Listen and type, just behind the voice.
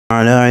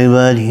على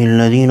عباده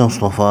الذين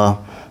اصطفى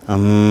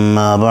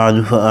أما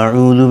بعد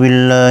فأعوذ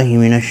بالله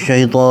من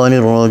الشيطان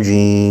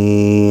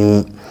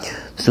الرجيم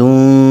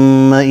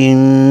ثم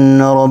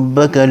إن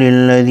ربك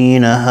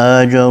للذين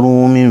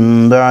هاجروا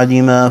من بعد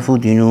ما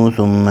فتنوا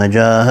ثم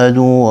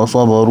جاهدوا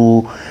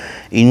وصبروا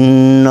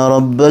إن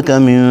ربك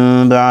من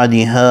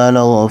بعدها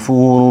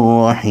لغفور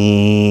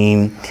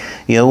رحيم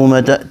يوم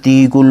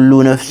تأتي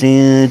كل نفس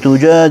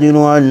تجادل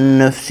عن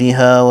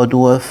نفسها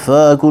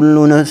وتوفى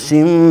كل نفس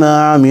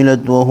ما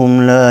عملت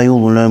وهم لا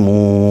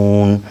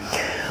يظلمون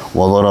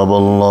وضرب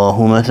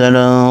الله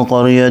مثلا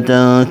قرية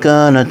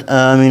كانت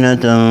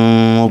آمنة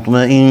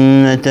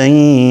مطمئنة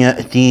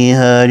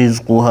يأتيها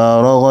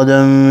رزقها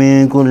رغدا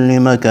من كل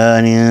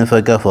مكان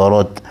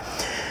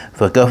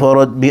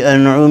فكفرت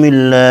بأنعم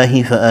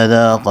الله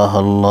فأذاقها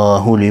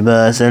الله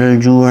لباس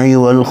الجوع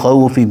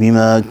والخوف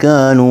بما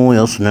كانوا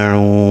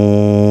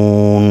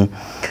يصنعون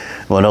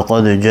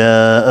ولقد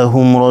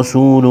جاءهم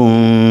رسول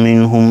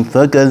منهم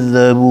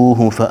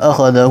فكذبوه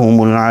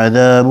فأخذهم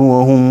العذاب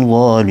وهم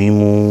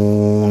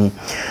ظالمون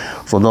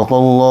صدق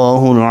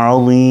الله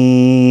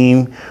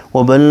العظيم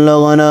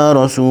وبلغنا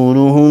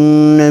رسوله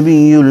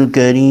النبي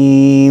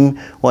الكريم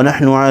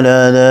ونحن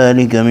على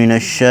ذلك من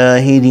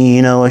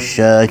الشاهدين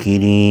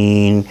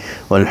والشاكرين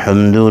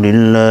والحمد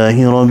لله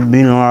رب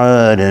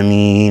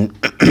العالمين.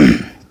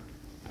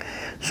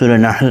 Surah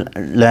Nahl,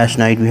 last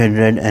night we had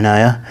read an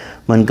ayah,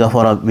 Man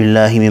kafara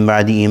billahi min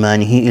ba'di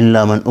imanihi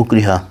illa man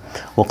ukriha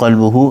wa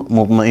qalbuhu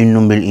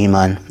mutma'innun bil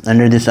iman.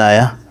 Under this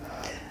ayah,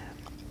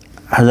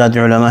 Hazrat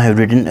ulama have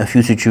written a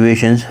few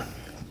situations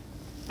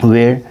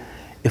where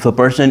if a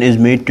person is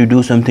made to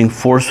do something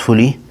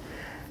forcefully,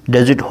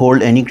 does it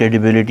hold any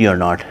credibility or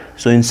not?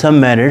 So in some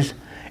matters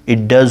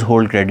it does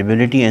hold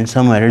credibility, and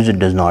some matters it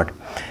does not.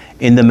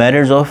 In the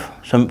matters of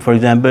some, for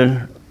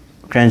example,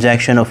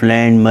 transaction of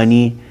land,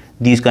 money,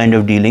 these kind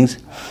of dealings,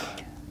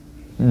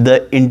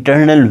 the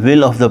internal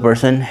will of the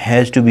person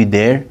has to be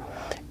there.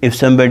 If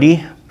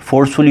somebody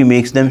forcefully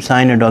makes them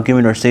sign a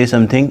document or say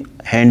something,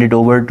 hand it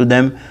over to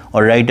them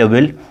or write a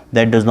will,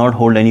 that does not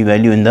hold any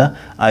value in the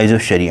eyes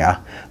of Sharia.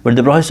 But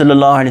the Prophet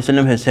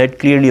ﷺ has said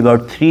clearly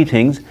about three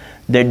things,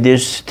 that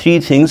there's three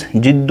things,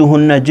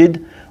 jidduhunna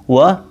jid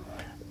wa,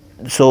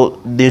 so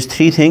there's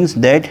three things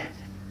that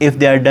if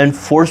they are done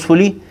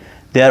forcefully,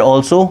 they are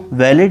also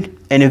valid,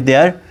 and if they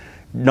are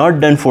not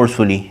done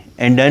forcefully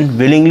and done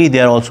willingly, they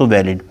are also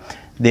valid.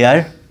 They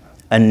are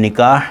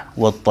an-nikah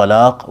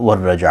wa-talaq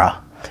wa-raj'ah.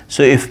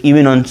 So if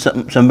even on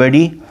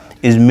somebody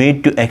is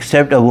made to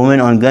accept a woman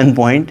on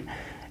gunpoint,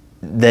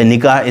 the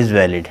nikah is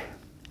valid.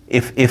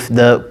 If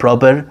the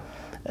proper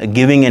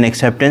giving and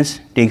acceptance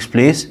takes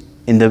place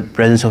in the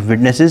presence of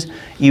witnesses,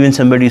 even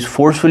somebody is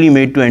forcefully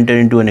made to enter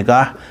into a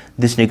nikah,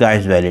 this nikah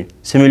is valid.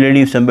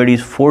 Similarly, if somebody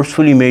is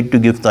forcefully made to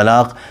give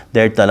talaq,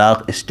 that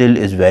talaq still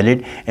is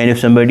valid. And if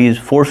somebody is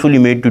forcefully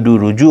made to do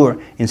rujur,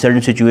 in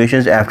certain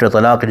situations after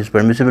talaq it is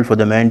permissible for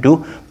the man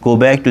to go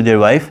back to their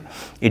wife.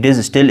 It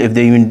is still, if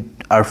they even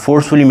are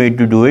forcefully made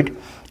to do it,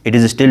 it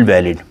is still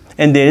valid.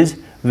 And there is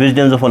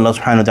wisdoms of Allah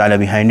subhanahu wa ta'ala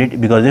behind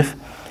it, because if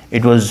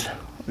it was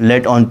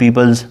let on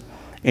people's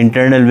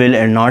internal will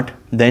and not,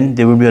 then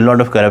there would be a lot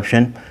of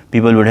corruption.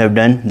 People would have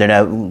done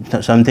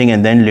that something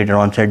and then later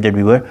on said that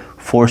we were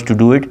forced to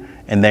do it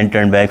and then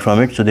turned back from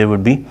it. So there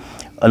would be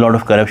a lot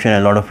of corruption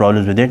and a lot of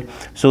problems with it.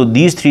 So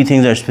these three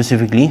things are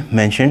specifically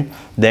mentioned,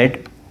 that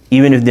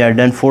even if they are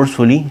done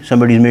forcefully,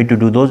 somebody is made to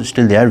do those,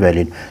 still they are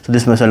valid. So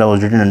this masala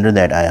was written under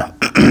that ayah.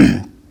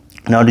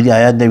 Now to the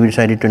ayat that we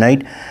recited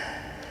tonight.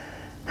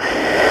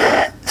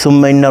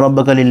 ثم إن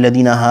ربك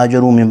للذين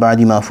هاجروا من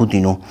بعد ما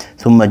فتنوا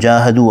ثم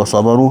جاهدوا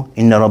وصبروا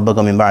إن ربك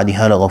من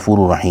بعدها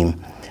لغفور رحيم.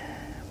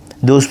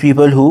 Those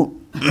people who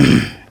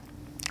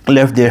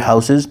left their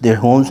houses, their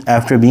homes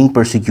after being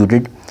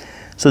persecuted.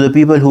 So the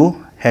people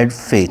who had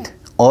faith,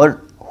 or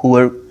who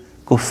were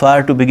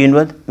kuffar to begin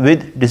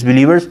with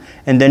disbelievers,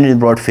 and then they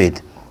brought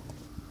faith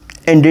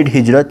and did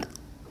hijrat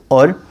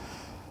or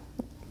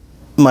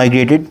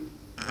migrated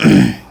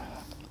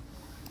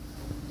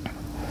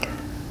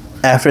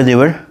after they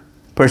were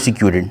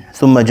persecuted.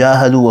 ثُمَّ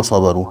جَاهَدُوا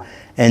وَصَبَرُوا,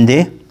 and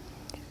they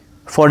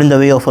fought in the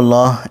way of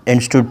Allah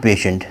and stood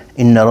patient.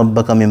 إِنَّ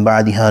رَبَّكَ مِن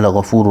بَعْدِهَا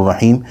لَغَفُورٌ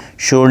رَحِيمٌ.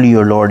 Surely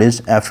your Lord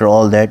is, after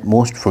all that,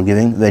 most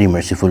forgiving, very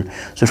merciful.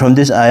 So from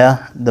this ayah,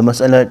 the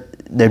mas'ala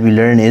that we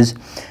learn is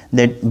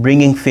that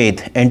bringing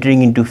faith,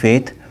 entering into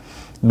faith,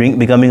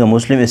 becoming a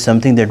Muslim is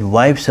something that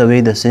wipes away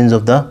the sins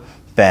of the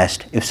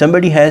past. If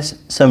somebody has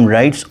some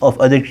rights of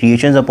other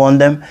creations upon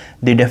them,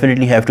 they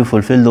definitely have to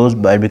fulfill those.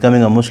 By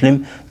becoming a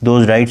Muslim,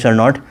 those rights are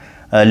not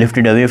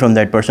lifted away from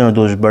that person, or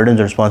those burdens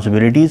or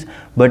responsibilities.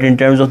 But in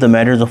terms of the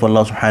matters of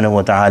Allah subhanahu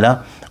wa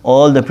ta'ala,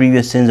 all the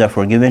previous sins are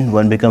forgiven.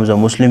 One becomes a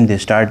Muslim, they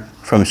start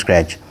from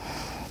scratch.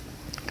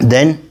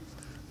 Then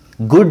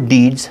good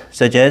deeds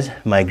such as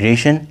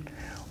migration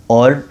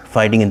or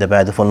fighting in the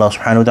path of Allah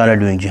subhanahu wa ta'ala,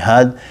 doing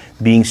jihad,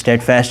 being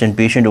steadfast and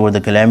patient over the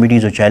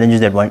calamities or challenges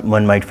that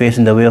one might face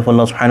in the way of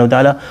Allah subhanahu wa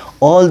ta'ala,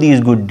 all these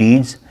good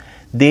deeds,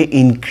 they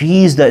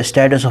increase the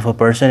status of a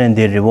person and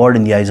their reward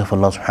in the eyes of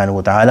Allah subhanahu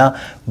wa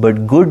ta'ala.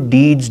 But good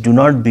deeds do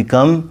not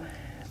become,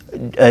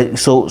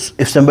 so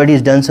if somebody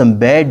has done some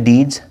bad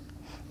deeds,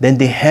 then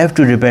they have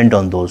to repent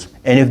on those.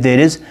 And if there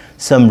is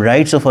some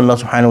rights of Allah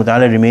subhanahu wa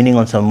ta'ala remaining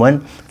on someone,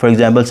 for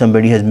example,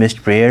 somebody has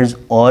missed prayers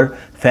or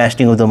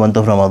fasting of the month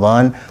of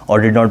Ramadan, or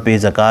did not pay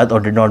zakat,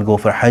 or did not go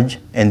for Hajj,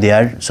 and they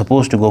are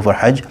supposed to go for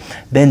Hajj,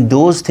 then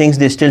those things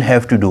they still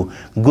have to do.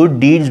 Good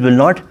deeds will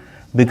not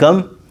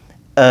become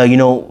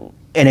an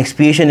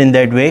expiation in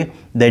that way,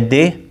 that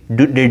they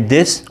did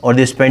this, or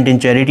they spent in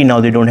charity, now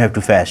they don't have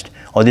to fast,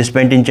 or they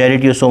spent in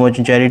charity or so much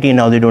in charity and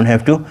now they don't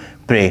have to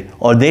pray,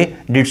 or they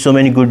did so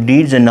many good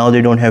deeds and now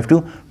they don't have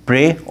to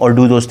pray or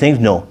do those things.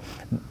 No,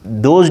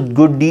 those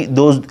good deeds,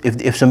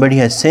 if somebody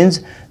has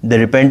sins, the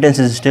repentance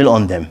is still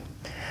on them.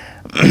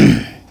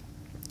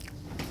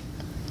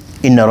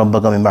 Inna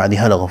rabbaka min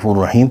ba'diha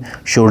laghafurur rahim.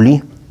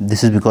 Surely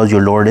this is because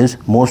your Lord is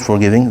most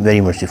forgiving, very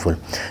merciful.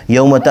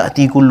 Yawma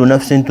ta'ti kullu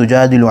nafsin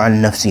tujadilu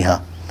an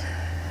nafsiha.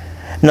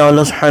 Now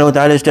Allah subhanahu wa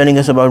ta'ala is telling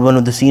us about one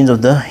of the scenes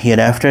of the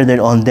hereafter, that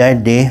on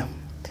that day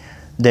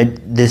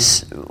that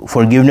this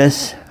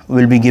forgiveness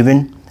will be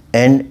given,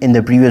 and in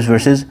the previous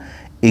verses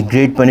a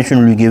great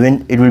punishment will be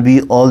given. It will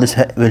be, all this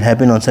will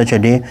happen on such a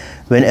day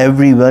when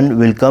everyone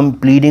will come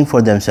pleading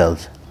for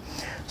themselves.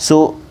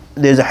 So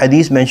there's a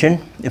hadith mentioned,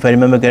 if I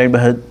remember correct,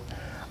 by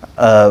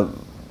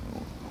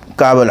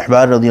Ka'b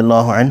al-Ahbar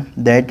radiyallahu anh,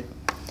 that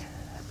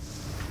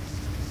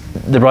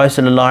the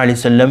Prophet sallallahu alaihi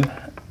wasallam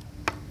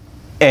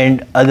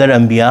and other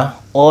Anbiya,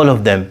 all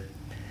of them,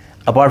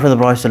 apart from the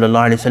Prophet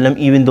sallallahu alaihi wasallam,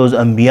 even those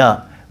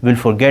Anbiya will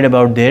forget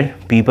about their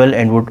people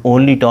and would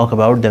only talk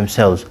about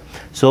themselves.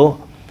 So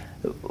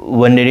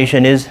one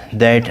narration is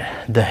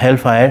that the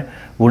hellfire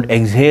would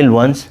exhale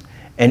once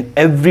and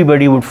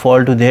everybody would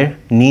fall to their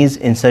knees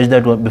in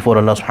sajda before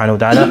Allah subhanahu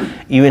wa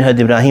ta'ala. Even Had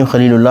Ibrahim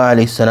Khalilullah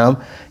alayhi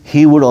salam,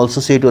 he would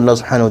also say to Allah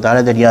subhanahu wa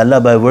ta'ala that, Ya Allah,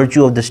 by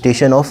virtue of the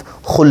station of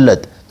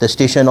khullat, the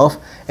station of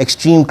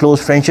extreme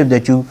close friendship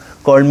that you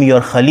called me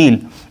your Khalil,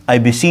 I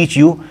beseech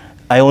you,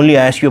 I only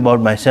ask you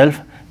about myself,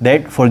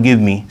 that forgive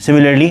me.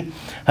 Similarly,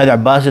 Had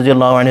Abbas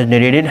radiallahu anhu has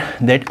narrated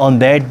that on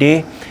that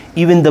day,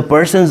 even the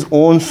person's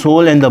own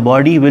soul and the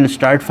body will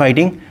start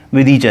fighting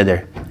with each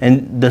other.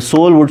 And the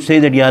soul would say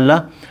that, Ya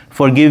Allah,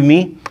 forgive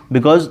me,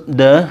 because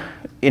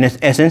in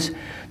essence,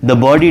 the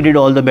body did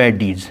all the bad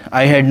deeds.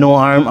 I had no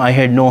arm, I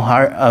had no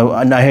heart,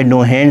 I had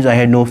no hands, I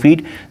had no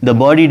feet. The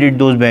body did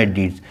those bad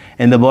deeds.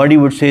 And the body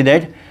would say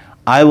that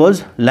I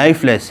was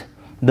lifeless.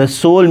 The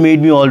soul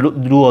made me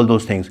do all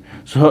those things.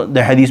 So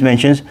the hadith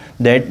mentions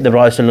that the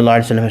Prophet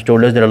ﷺ has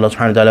told us that Allah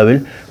subhanahu wa ta'ala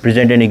will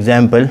present an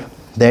example,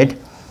 that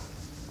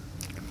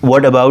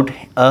what about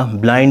a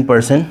blind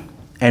person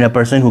and a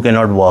person who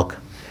cannot walk,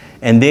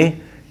 and they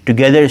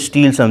together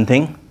steal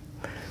something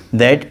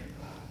that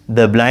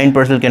the blind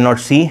person cannot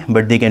see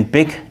but they can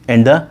pick,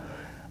 and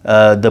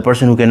the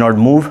person who cannot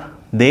move,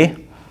 they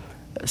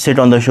sit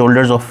on the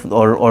shoulders of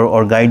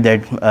or guide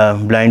that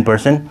blind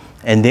person,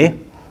 and they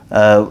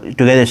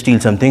together steal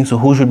something. So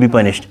who should be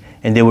punished?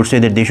 And they would say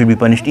that they should be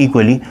punished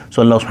equally.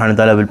 So Allah subhanahu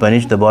wa ta'ala will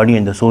punish the body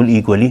and the soul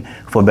equally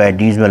for bad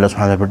deeds. May Allah subhanahu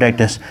wa ta'ala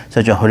protect us.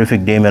 Such a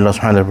horrific day, may Allah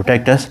subhanahu wa ta'ala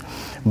protect us.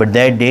 But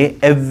that day,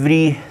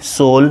 every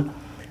soul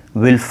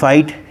will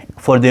fight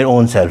for their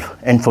own self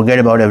and forget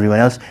about everyone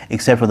else,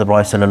 except for the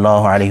Prophet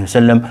sallallahu alaihi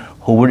wasallam,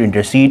 who would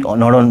intercede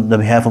not on the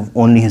behalf of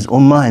only his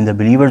ummah and the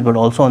believers, but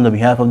also on the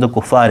behalf of the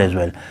kuffar as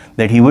well.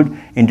 That he would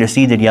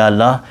intercede that, Ya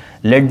Allah,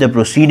 let the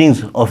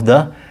proceedings of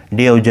the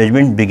Day of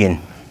Judgment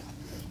begin.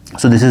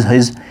 So this is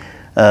his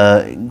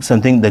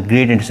something, the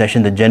great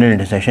intercession, the general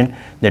intercession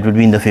that would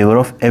be in the favor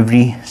of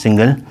every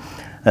single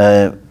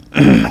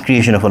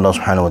creation of Allah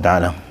subhanahu wa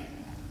ta'ala.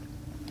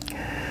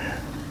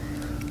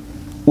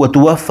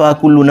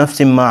 وَتُوَفَّى كُلُّ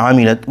نَفْسٍ مَا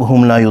عَمِلَتْ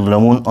وَهُمْ لَا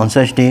يُظْلَمُونَ. On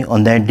such day,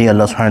 on that day,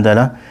 Allah subhanahu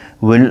wa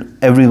ta'ala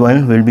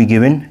everyone will be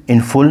given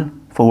in full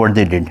for what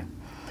they did.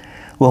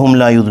 وَهُمْ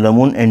لَا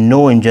يُظْلَمُونَ, and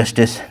no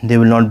injustice, they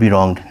will not be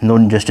wronged, no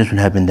injustice will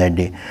happen that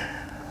day.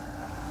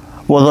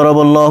 وضرب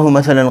الله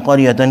مثلا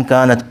قرية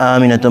كانت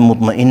آمنة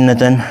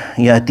مطمئنة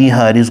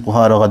يأتيها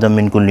رزقها رغدا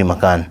من كل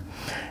مكان.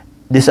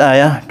 This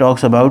ayah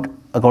talks about,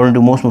 according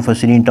to most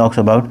Mufassirin, talks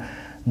about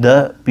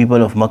the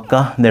people of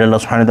Makkah, that Allah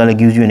subhanahu wa ta'ala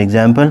gives you an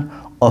example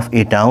of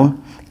a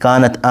town.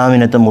 كانت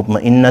آمنة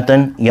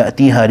مطمئنة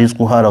يأتيها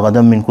رزقها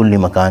رغدا من كل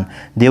مكان.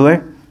 They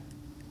were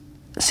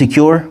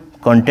secure,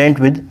 content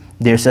with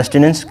their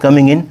sustenance,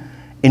 coming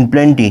in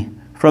plenty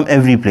from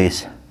every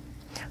place.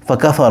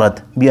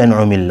 فكفرت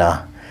بأنعم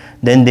الله.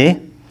 Then they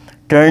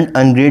turned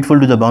ungrateful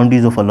to the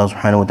bounties of Allah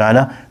subhanahu wa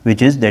ta'ala,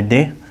 which is that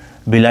they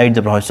belied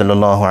the Prophet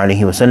sallallahu alaihi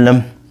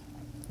wasallam.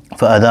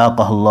 فَأَذَاقَهَا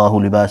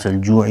اللَّهُ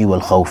لِبَاسَ الْجُوعِ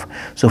وَالْخَوْفِ.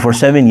 So for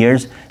 7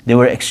 years there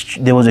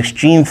was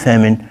extreme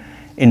famine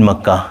in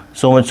Makkah,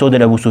 so much so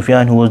that Abu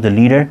Sufyan, who was the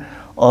leader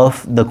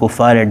of the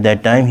kuffar at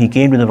that time, he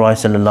came to the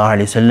Prophet sallallahu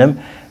alaihi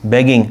wasallam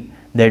begging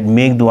that,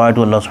 make dua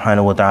to Allah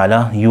subhanahu wa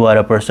ta'ala. You are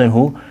a person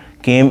who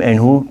came and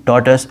who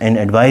taught us and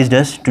advised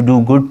us to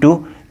do good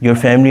to your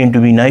family and to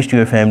be nice to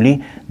your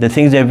family. The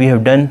things that we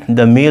have done,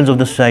 the males of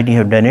the society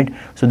have done it,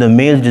 so the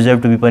males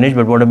deserve to be punished,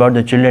 but what about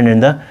the children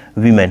and the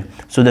women?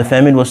 So the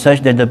famine was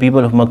such that the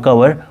people of Makkah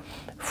were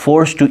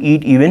forced to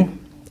eat even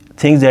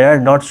things that are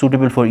not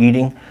suitable for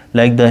eating,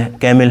 like the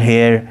camel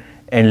hair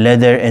and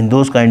leather and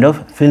those kind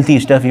of filthy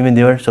stuff. Even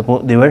they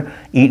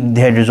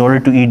had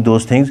resorted to eat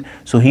those things.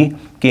 So he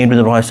came to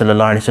the Prophet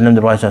ﷺ.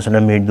 The Prophet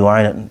ﷺ made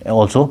dua and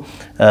also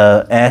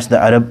asked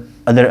the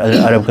other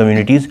Arab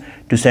communities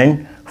to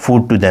send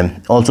food to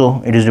them.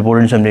 Also, it is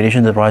reported in some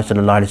narrations the Prophet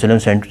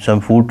ﷺ sent some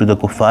food to the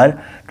kuffar,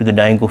 to the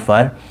dying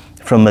kuffar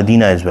from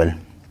Medina as well.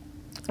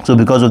 So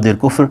because of their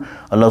kufr,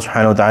 Allah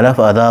subhanahu wa ta'ala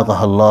فَأَذَاقَهَا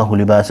اللَّهُ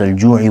لِبَاسَ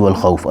الْجُوعِ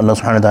وَالْخَوْفِ, Allah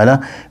subhanahu wa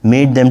ta'ala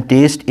made them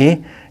taste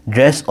a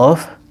dress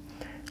of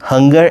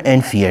hunger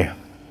and fear.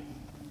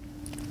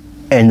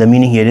 And the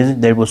meaning here is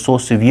that it was so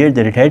severe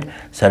that it had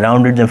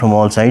surrounded them from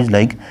all sides,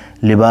 like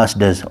libas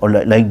does, or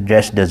like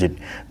dress does it.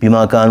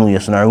 بِمَا كَانُوا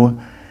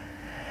يَصْنَعُونَ,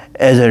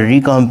 as a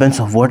recompense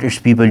of what its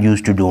people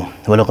used to do.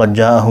 وَلَقَدْ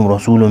جَاءَهُمْ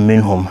رَسُولٌ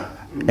مِّنْهُمْ,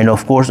 and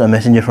of course a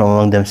messenger from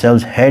among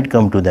themselves had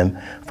come to them.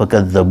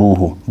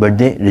 فَكَذَّبُوهُ, but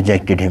they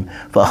rejected him.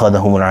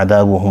 فَأَخَذَهُمُ الْعَذَابُ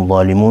وَهُمْ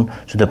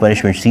ظَالِمُونَ, so the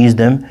punishment seized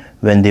them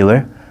when they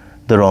were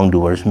the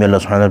wrongdoers. May Allah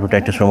subhanahu wa ta'ala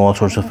protect us from all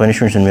sorts of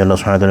punishments, and may Allah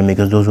subhanahu wa ta'ala make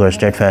us those who are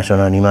steadfast on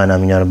our iman.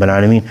 Amin ya Rabbal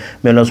Alameen.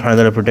 May Allah subhanahu wa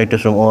ta'ala protect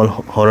us from all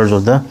horrors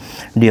of the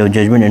day of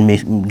judgment, and may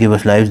give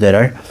us lives that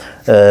are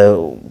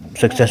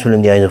successful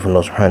in the eyes of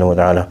Allah subhanahu wa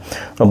ta'ala.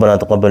 ربنا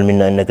تقبل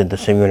منا إنك أنت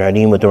السميع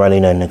العليم وتب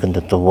علينا إنك أنت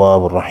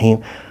التواب الرحيم.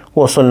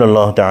 وصلى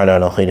الله تعالى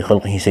على خير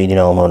خلقه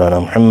سيدنا ومولانا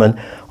محمد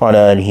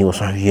وعلى آله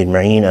وصحبه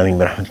أجمعين. آمين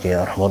برحمتك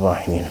يا أرحم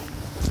الراحمين.